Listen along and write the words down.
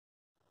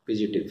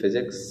PGT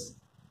Physics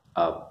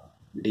of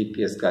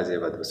DPS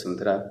Ghaziabad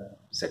Vasundhara,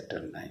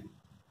 Sector 9.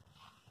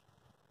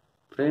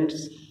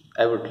 Friends,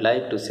 I would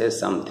like to say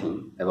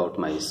something about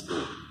my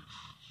school.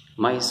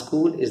 My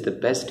school is the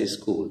best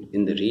school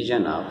in the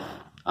region of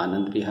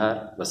Anand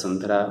Vihar,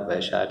 Vasundhara,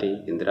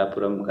 Vaishali,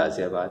 Indirapuram,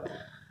 Ghaziabad,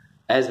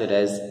 as well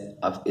as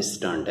of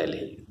Eastern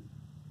Delhi.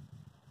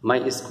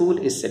 My school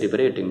is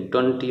celebrating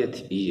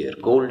 20th year,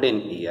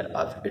 golden year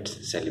of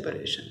its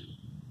celebration.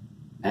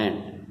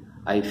 And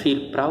I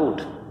feel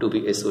proud to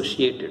be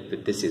associated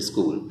with this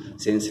school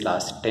since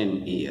last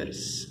 10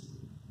 years.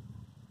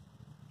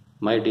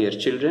 My dear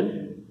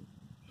children,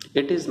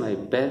 it is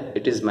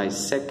my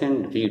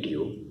second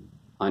video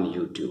on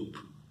YouTube.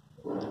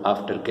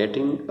 After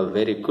getting a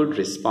very good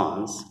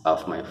response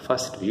of my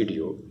first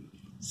video,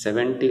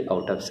 70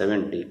 out of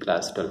 70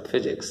 class 12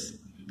 physics,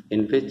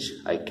 in which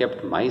I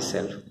kept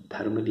myself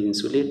thermally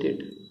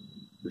insulated,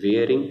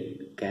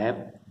 wearing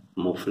cap,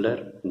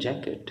 muffler,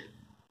 jacket.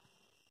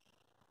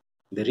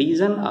 The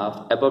reason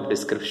of above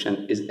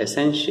description is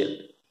essential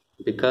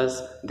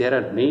because there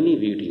are many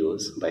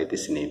videos by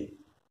this name.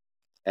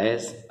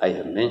 As I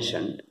have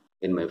mentioned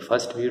in my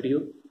first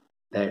video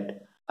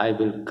that I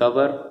will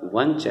cover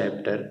one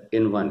chapter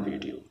in one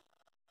video.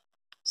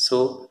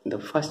 So the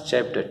first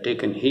chapter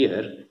taken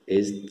here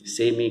is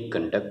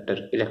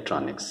Semiconductor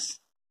Electronics.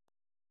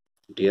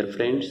 Dear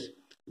friends,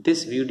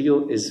 this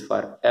video is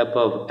for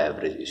above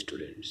average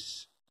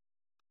students.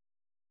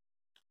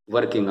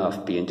 Working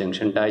of PN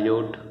junction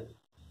diode,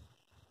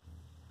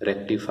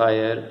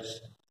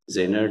 rectifiers,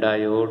 Zener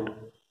diode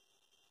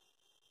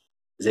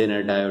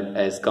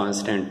as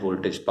constant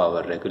voltage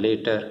power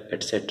regulator,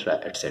 etc.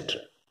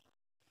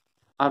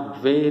 are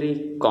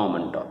very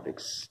common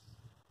topics,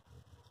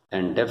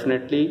 and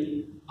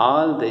definitely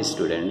all the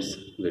students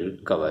will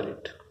cover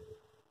it.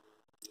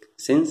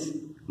 Since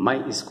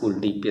my school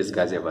DPS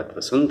Ghaziabad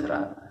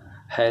Vasundhara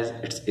has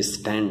its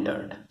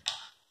standard,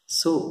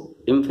 so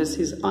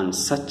emphasis on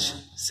such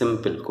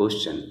simple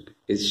question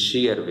is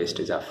sheer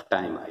wastage of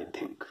time, I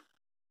think.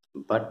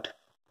 But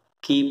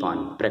keep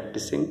on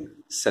practicing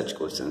such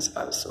questions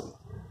also.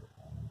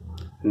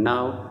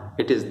 Now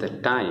it is the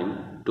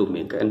time to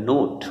make a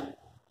note,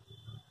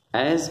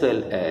 as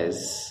well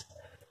as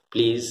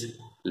please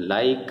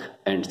like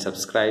and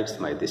subscribe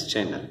this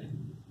channel.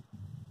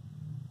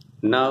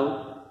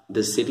 Now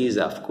the series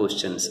of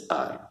questions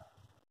are,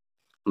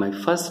 my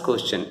first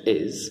question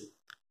is,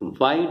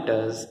 why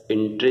does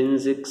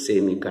intrinsic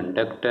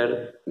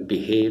semiconductor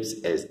behaves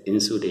as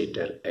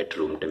insulator at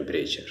room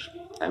temperature?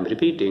 I am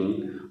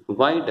repeating,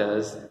 why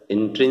does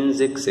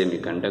intrinsic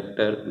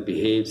semiconductor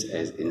behaves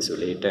as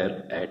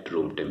insulator at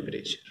room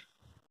temperature?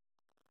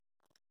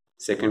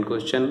 Second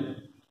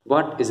question,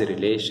 what is the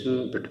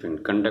relation between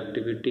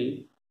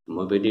conductivity,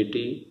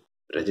 mobility,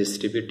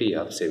 resistivity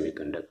of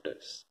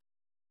semiconductors?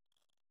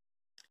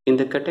 In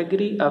the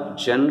category of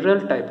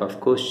general type of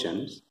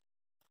questions,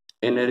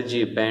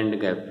 energy band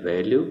gap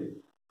value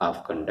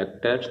of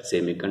conductor,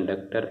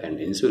 semiconductor and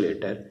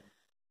insulator,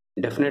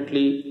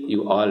 definitely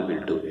you all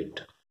will do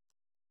it.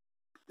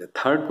 The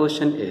third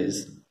question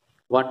is,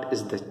 what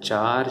is the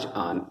charge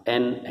on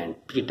N and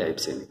P type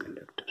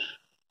semiconductor?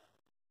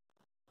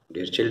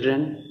 Dear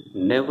children,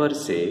 never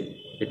say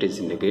it is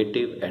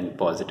negative and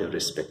positive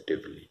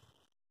respectively.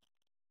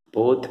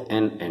 Both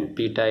N and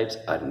P types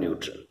are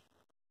neutral.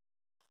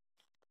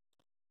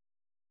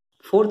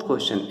 Fourth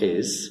question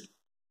is,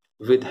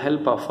 with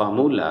help of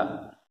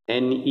formula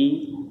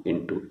Ne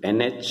into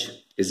NH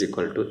is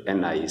equal to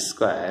Ni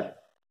square.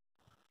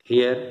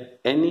 Here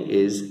Ne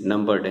is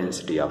number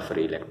density of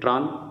free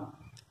electron,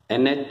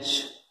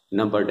 NH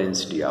number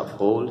density of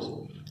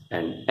holes,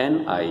 and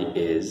Ni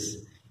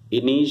is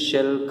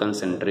initial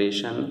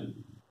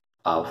concentration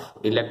of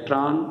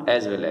electron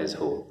as well as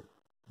hole.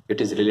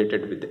 It is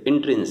related with the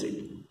intrinsic.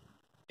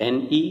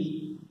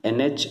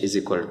 NH is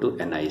equal to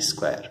Ni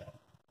square.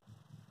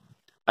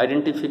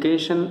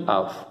 Identification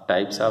of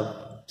types of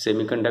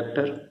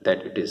semiconductor,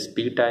 that it is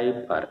P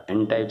type or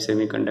N type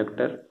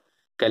semiconductor,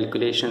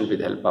 calculation with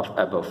help of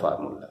above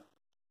formula.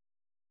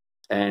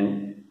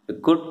 And a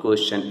good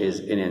question is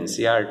in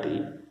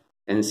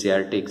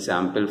NCERT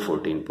example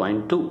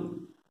 14.2.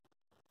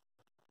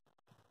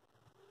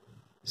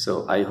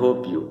 So I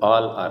hope you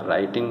all are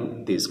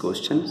writing these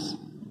questions.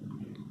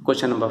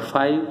 Question number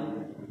 5,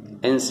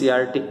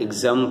 NCERT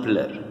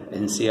exemplar.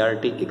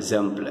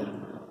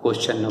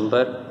 Question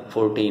number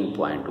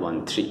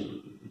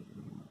 14.13,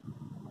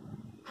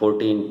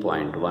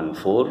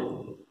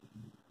 14.14,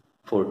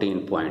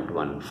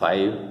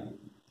 14.15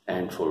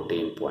 and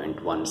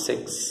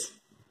 14.16,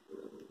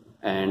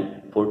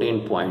 and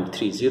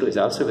 14.30 is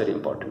also a very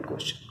important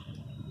question.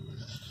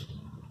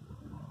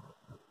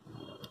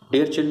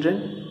 Dear children,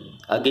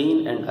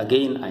 again and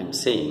again I am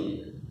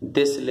saying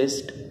this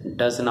list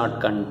does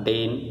not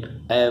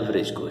contain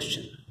average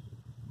question,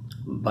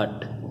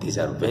 but these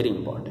are very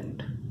important.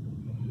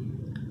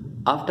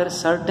 After a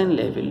certain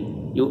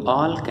level, you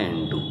all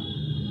can do,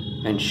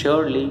 and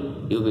surely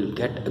you will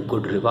get a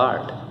good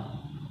reward.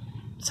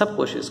 सब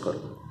कोशिश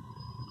करो,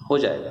 हो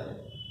जाएगा.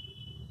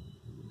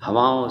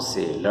 हवाओं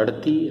से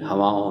लड़ती,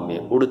 हवाओं में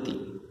उड़ती,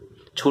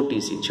 छोटी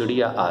सी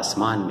चिड़िया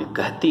आसमान में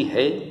कहती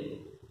है।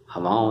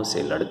 हवाओं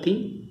से लड़ती,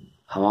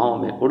 हवाओं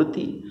में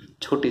उड़ती,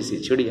 छोटी सी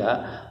चिड़िया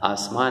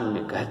आसमान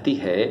में कहती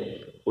है,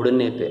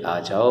 उड़ने पे आ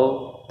जाओ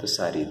तो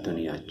सारी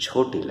दुनिया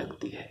छोटी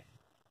लगती है।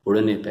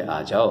 उड़ने पे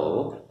आ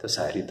जाओ तो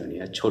सारी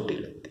दुनिया छोटी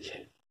लगती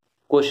है।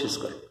 कोशिश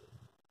करो।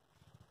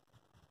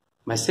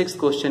 My sixth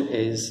question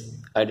is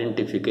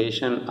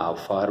identification of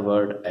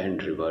forward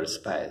and reverse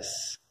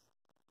bias.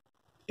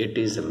 It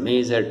is a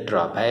major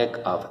drawback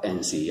of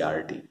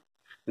NCERT.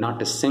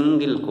 Not a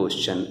single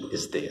question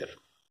is there.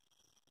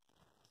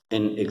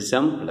 In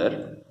exemplar,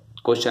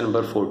 question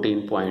number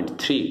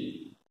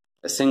 14.3,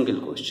 a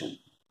single question.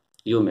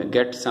 You may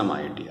get some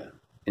idea.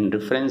 In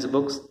reference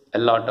books, a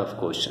lot of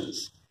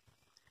questions.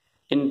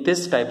 In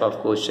this type of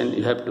question,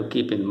 you have to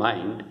keep in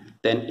mind,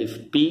 then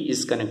if P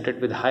is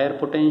connected with higher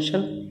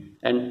potential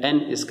and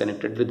N is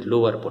connected with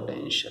lower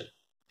potential,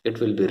 it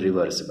will be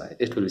reverse bias.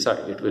 It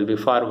will be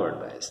forward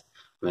bias.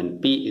 When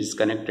P is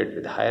connected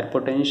with higher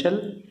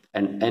potential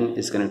and N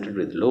is connected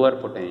with lower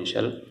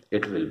potential,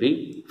 it will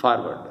be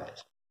forward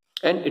bias.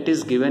 And it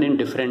is given in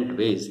different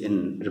ways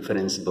in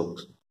reference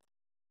books,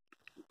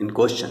 in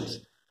questions.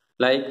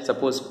 Like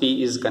suppose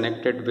P is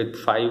connected with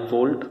 5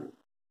 volt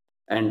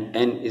and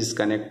N is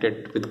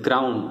connected with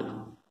ground.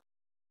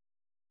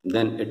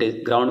 Then it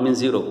is ground means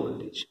 0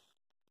 voltage.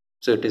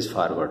 So it is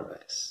forward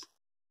bias.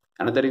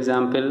 Another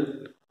example,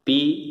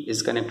 P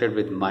is connected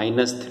with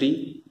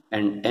 -3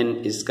 and N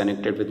is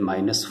connected with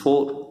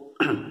 -4.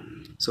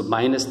 So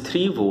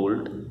 -3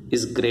 volt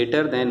is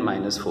greater than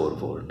 -4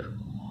 volt.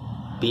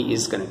 P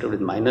is connected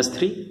with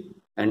 -3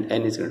 and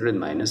N is connected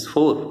with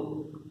 -4.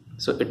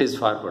 So it is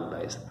forward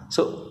bias.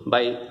 So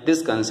by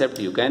this concept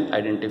you can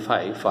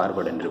identify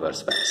forward and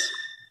reverse bias.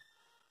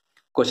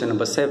 Question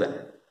number 7.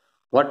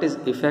 What is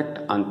effect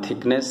on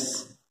thickness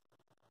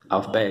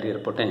of barrier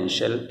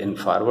potential in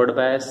forward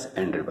bias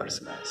and reverse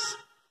bias?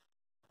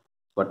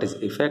 What is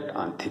effect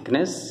on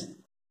thickness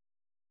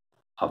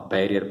of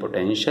barrier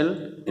potential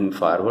in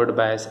forward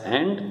bias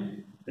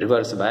and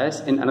reverse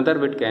bias? In another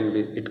way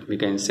we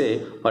can say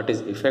what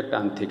is effect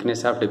on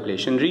thickness of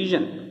depletion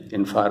region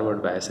in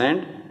forward bias and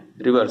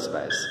reverse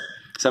bias.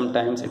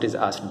 Sometimes it is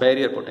asked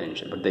barrier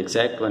potential, but the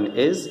exact one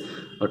is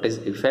what is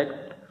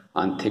effect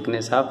on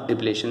thickness of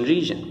depletion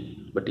region.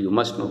 But you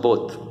must know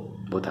both.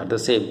 Both are the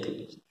same thing.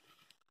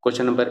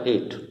 Question number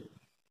 8.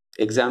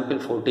 Example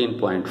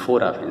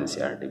 14.4 of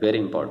NCERT. Very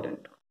important.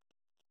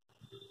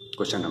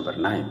 Question number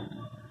 9.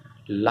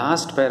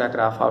 Last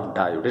paragraph of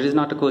diode. It is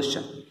not a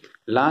question.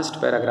 Last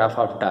paragraph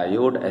of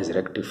diode as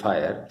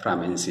rectifier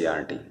from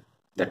NCERT.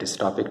 That is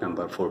topic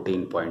number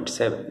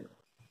 14.7.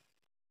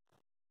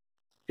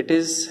 It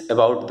is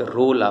about the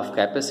role of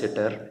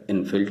capacitor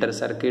in filter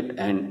circuit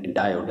and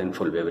diode in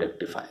full wave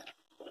rectifier.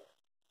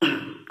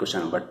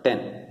 Question number 10.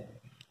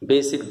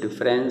 Basic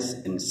difference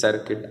in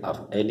circuit of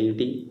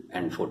LED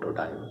and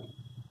photodiode.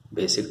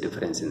 Basic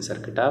difference in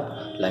circuit of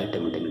light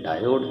emitting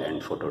diode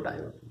and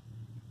photodiode.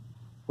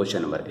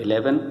 Question number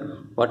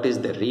 11. What is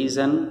the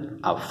reason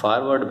of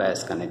forward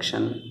bias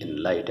connection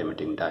in light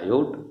emitting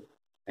diode?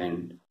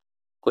 And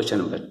question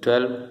number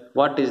 12.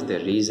 What is the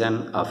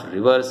reason of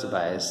reverse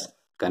bias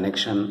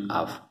connection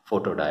of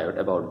photodiode?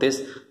 About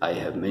this I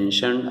have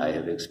mentioned, I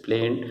have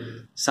explained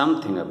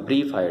something, a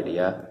brief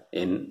idea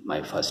in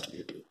my first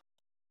video.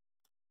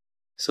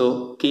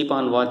 So keep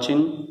on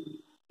watching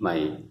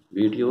my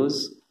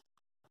videos,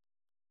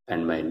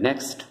 and my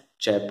next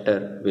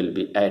chapter will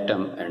be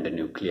atom and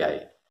nuclei.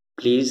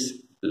 Please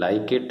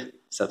like it,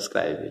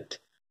 subscribe it.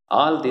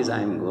 All this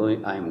I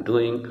am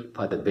doing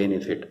for the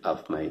benefit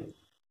of my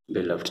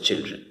beloved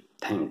children.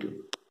 Thank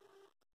you.